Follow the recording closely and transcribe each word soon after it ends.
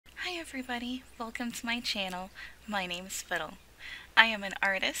everybody, welcome to my channel. My name is Fiddle. I am an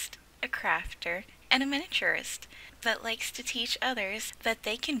artist, a crafter, and a miniaturist that likes to teach others that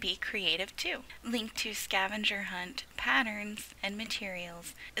they can be creative too. Link to Scavenger Hunt, patterns, and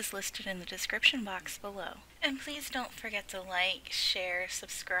materials is listed in the description box below. And please don't forget to like, share,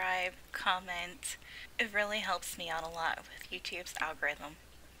 subscribe, comment. It really helps me out a lot with YouTube's algorithm.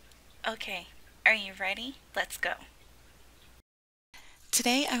 Okay, are you ready? Let's go.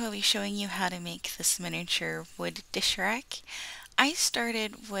 Today I will be showing you how to make this miniature wood dish rack. I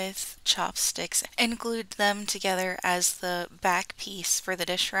started with chopsticks and glued them together as the back piece for the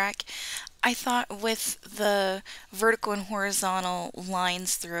dish rack. I thought with the vertical and horizontal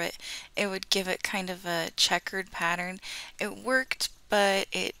lines through it, it would give it kind of a checkered pattern. It worked, but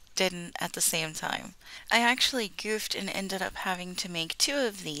it didn't at the same time. I actually goofed and ended up having to make two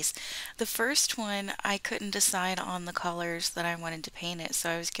of these. The first one, I couldn't decide on the colors that I wanted to paint it, so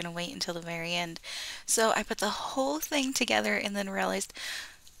I was going to wait until the very end. So I put the whole thing together and then realized,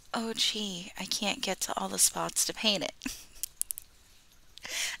 oh gee, I can't get to all the spots to paint it.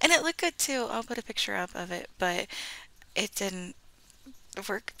 And it looked good too. I'll put a picture up of it, but it didn't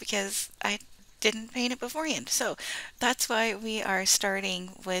work because I didn't paint it beforehand. So that's why we are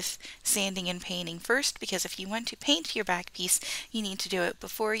starting with sanding and painting first, because if you want to paint your back piece, you need to do it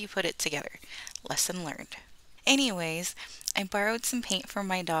before you put it together. Lesson learned. Anyways, I borrowed some paint from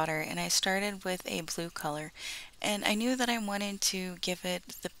my daughter and I started with a blue color, and I knew that I wanted to give it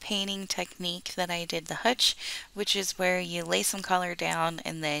the painting technique that I did the hutch, which is where you lay some color down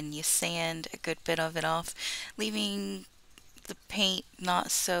and then you sand a good bit of it off, leaving the paint not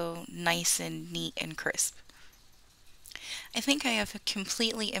so nice and neat and crisp. I think I have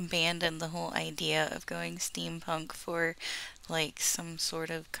completely abandoned the whole idea of going steampunk for like some sort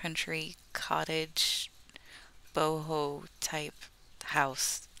of country cottage boho type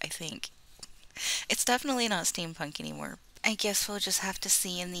house, I think. It's definitely not steampunk anymore. I guess we'll just have to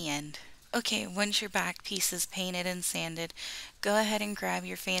see in the end. Okay, once your back piece is painted and sanded, go ahead and grab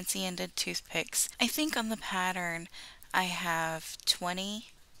your fancy ended toothpicks. I think on the pattern I have 20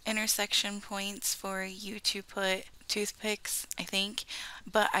 intersection points for you to put toothpicks, I think,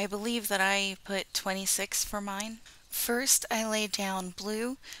 but I believe that I put 26 for mine. First, I laid down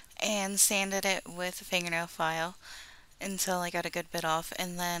blue and sanded it with a fingernail file until I got a good bit off,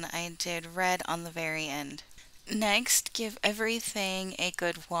 and then I did red on the very end. Next, give everything a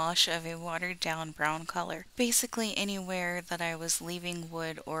good wash of a watered down brown color. Basically anywhere that I was leaving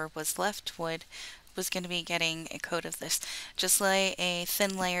wood or was left wood was going to be getting a coat of this. Just lay a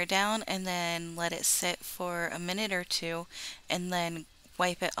thin layer down and then let it sit for a minute or two and then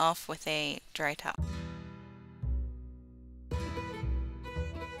wipe it off with a dry towel.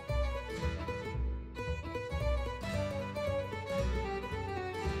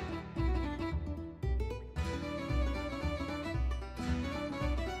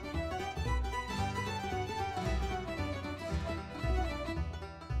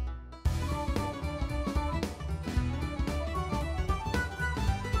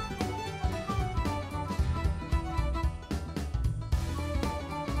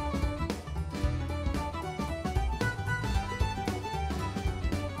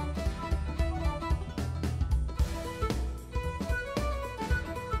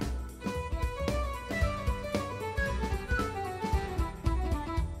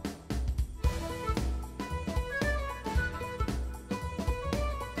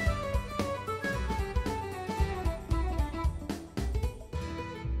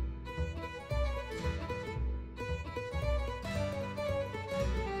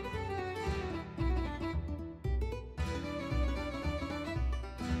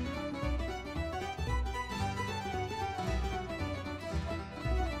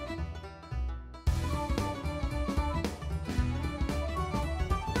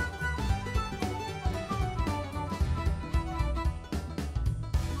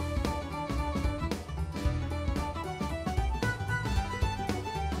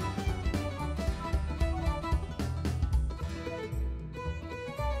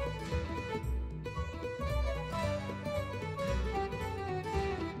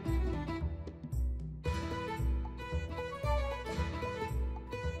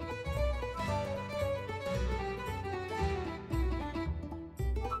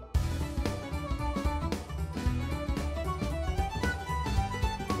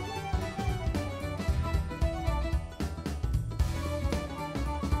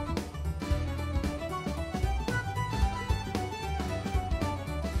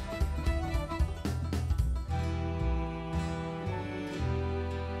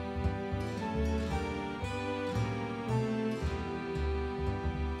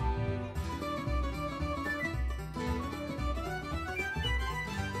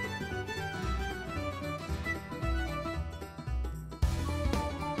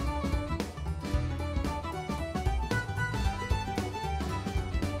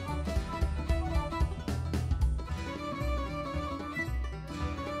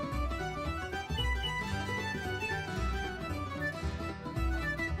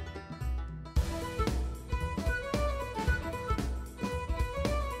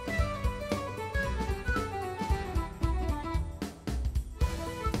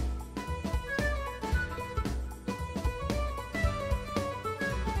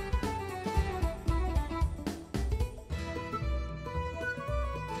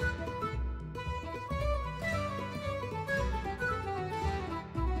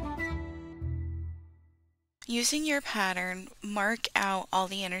 Using your pattern, mark out all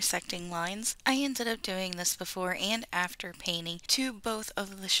the intersecting lines. I ended up doing this before and after painting to both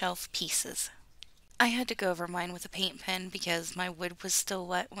of the shelf pieces. I had to go over mine with a paint pen because my wood was still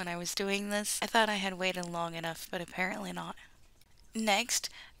wet when I was doing this. I thought I had waited long enough, but apparently not. Next,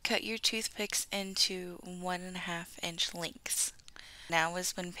 cut your toothpicks into 1.5-inch lengths. Now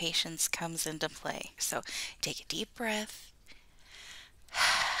is when patience comes into play. So take a deep breath.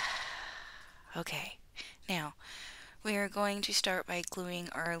 Okay, now we are going to start by gluing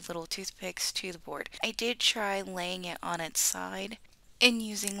our little toothpicks to the board. I did try laying it on its side and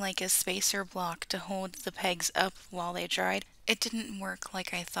using like a spacer block to hold the pegs up while they dried. It didn't work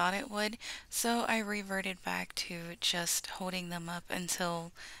like I thought it would, so I reverted back to just holding them up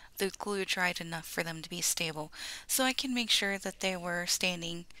until the glue dried enough for them to be stable, so I can make sure that they were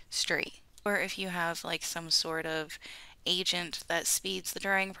standing straight. Or if you have like some sort of agent that speeds the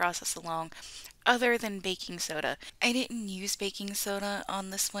drying process along, other than baking soda. I didn't use baking soda on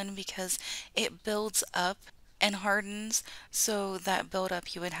this one because it builds up and hardens, so that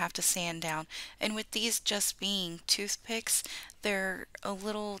buildup you would have to sand down. And with these just being toothpicks, they're a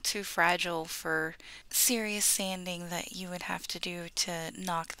little too fragile for serious sanding that you would have to do to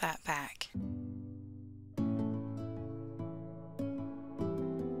knock that back.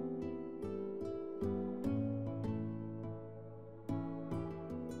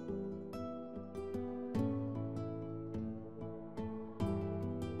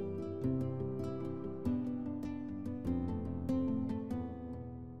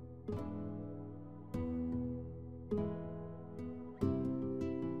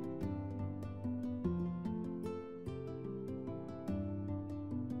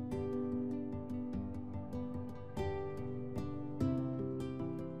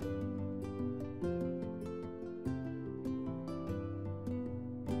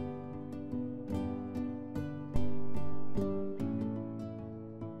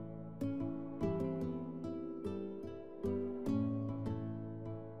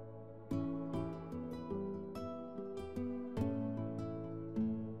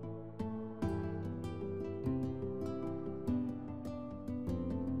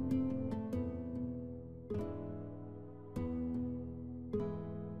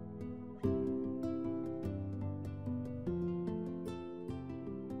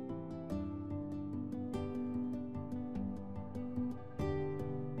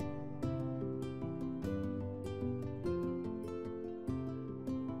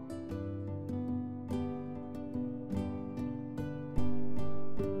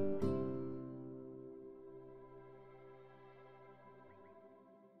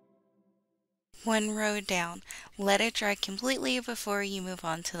 One row down. Let it dry completely before you move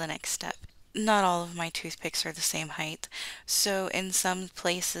on to the next step. Not all of my toothpicks are the same height, so in some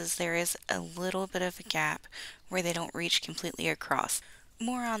places there is a little bit of a gap where they don't reach completely across.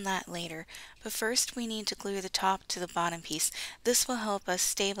 More on that later, but first we need to glue the top to the bottom piece. This will help us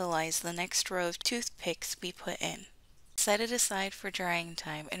stabilize the next row of toothpicks we put in. Set it aside for drying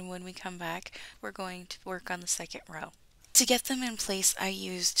time, and when we come back, we're going to work on the second row. To get them in place, I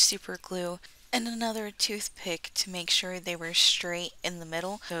used super glue and another toothpick to make sure they were straight in the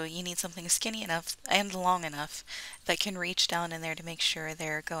middle. So you need something skinny enough and long enough that can reach down in there to make sure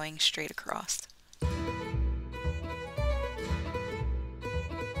they're going straight across.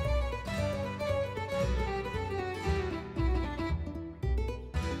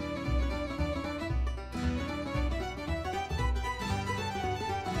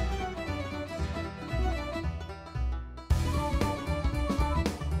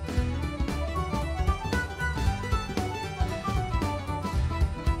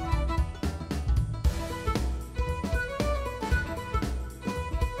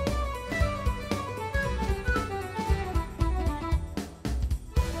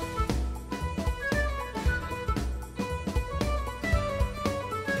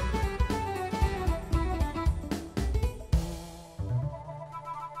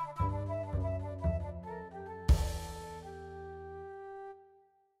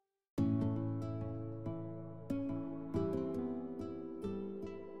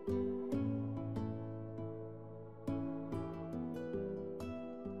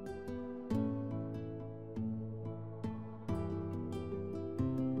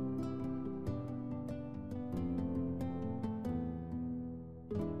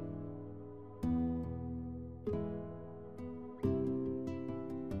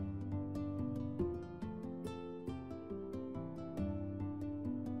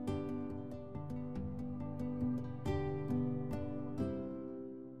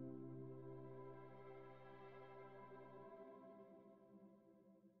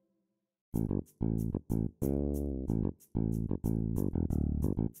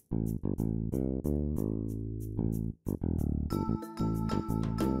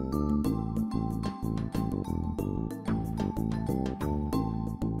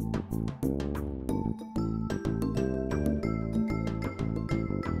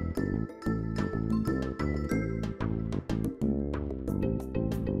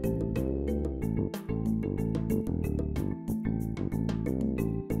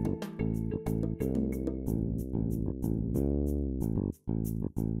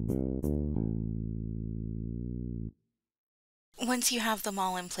 Once you have them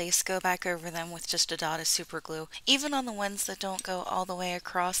all in place, go back over them with just a dot of super glue. Even on the ones that don't go all the way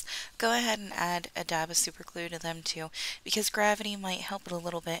across, go ahead and add a dab of super glue to them too, because gravity might help it a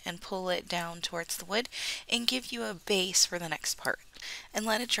little bit and pull it down towards the wood and give you a base for the next part. And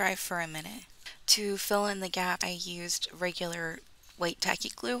let it dry for a minute. To fill in the gap, I used regular white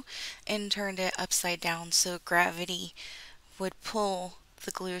tacky glue and turned it upside down so gravity would pull the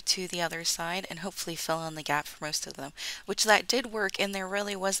glue to the other side and hopefully fill in the gap for most of them, which that did work, and there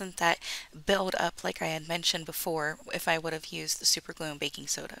really wasn't that build up like I had mentioned before if I would have used the super glue and baking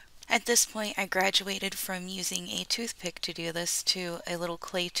soda. At this point, I graduated from using a toothpick to do this to a little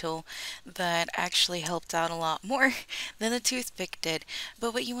clay tool that actually helped out a lot more than the toothpick did.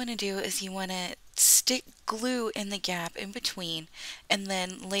 But what you want to do is you want to stick glue in the gap in between, and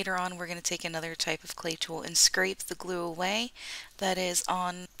then later on we're going to take another type of clay tool and scrape the glue away that is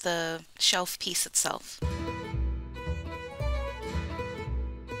on the shelf piece itself.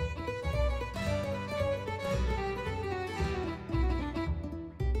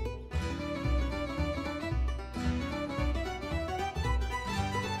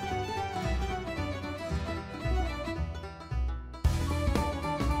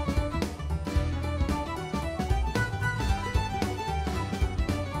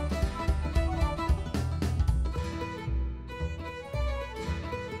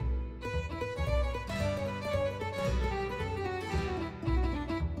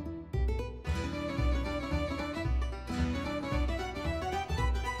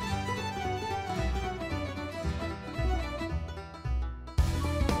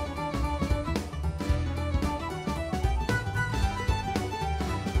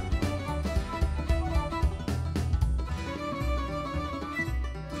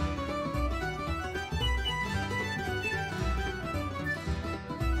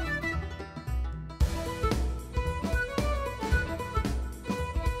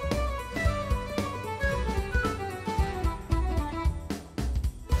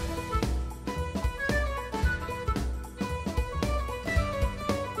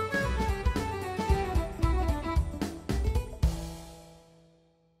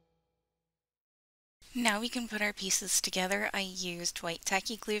 Now we can put our pieces together. I used white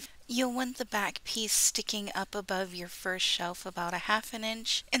tacky glue. You'll want the back piece sticking up above your first shelf about a half an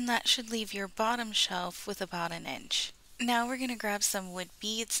inch, and that should leave your bottom shelf with about an inch. Now we're going to grab some wood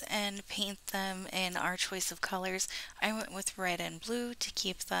beads and paint them in our choice of colors. I went with red and blue to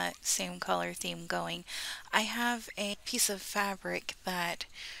keep that same color theme going. I have a piece of fabric that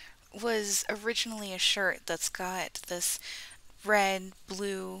was originally a shirt that's got this red,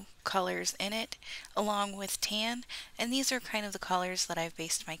 blue colors in it, along with tan, and these are kind of the colors that I've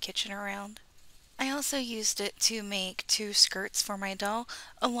based my kitchen around. I also used it to make two skirts for my doll,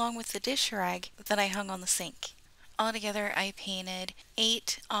 along with the dish rag that I hung on the sink. Altogether, I painted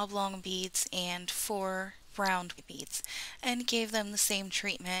 8 oblong beads and 4 round beads, and gave them the same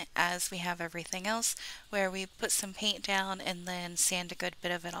treatment as we have everything else, where we put some paint down and then sand a good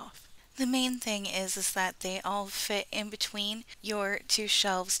bit of it off. The main thing is that they all fit in between your two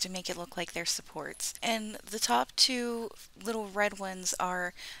shelves to make it look like they're supports. And the top 2 little red ones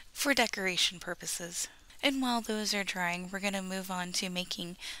are for decoration purposes. And while those are drying, we're going to move on to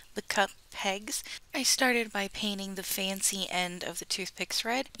making the cup pegs. I started by painting the fancy end of the toothpicks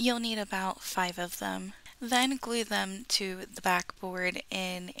red. You'll need about 5 of them. Then glue them to the backboard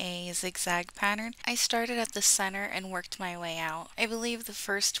in a zigzag pattern. I started at the center and worked my way out. I believe the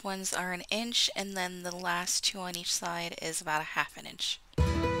first ones are an inch, and then the last 2 on each side is about a half an inch.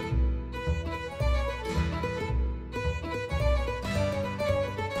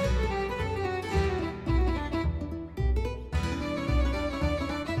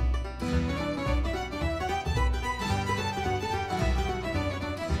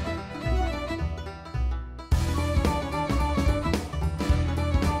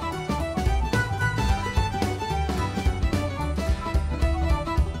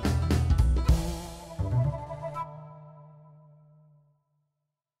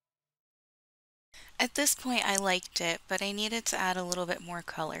 At this point I liked it, but I needed to add a little bit more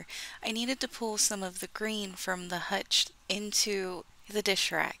color. I needed to pull some of the green from the hutch into the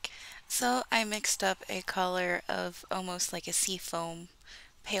dish rack. So I mixed up a color of almost like a seafoam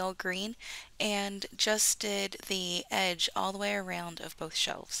pale green and just did the edge all the way around of both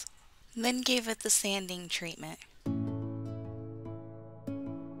shelves. Then gave it the sanding treatment.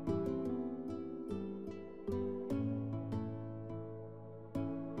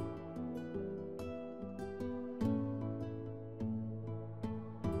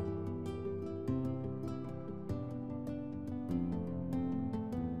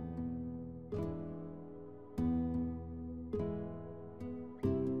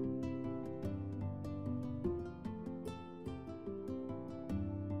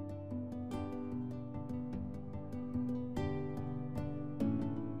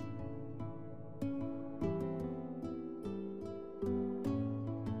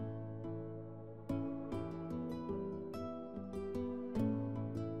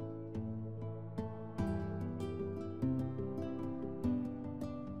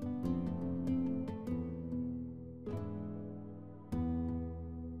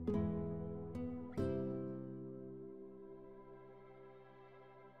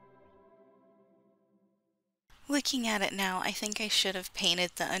 Looking at it now, I think I should have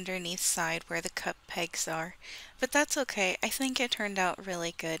painted the underneath side where the cup pegs are, but that's okay. I think it turned out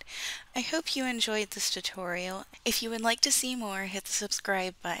really good. I hope you enjoyed this tutorial. If you would like to see more, hit the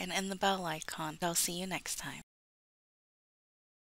subscribe button and the bell icon. I'll see you next time.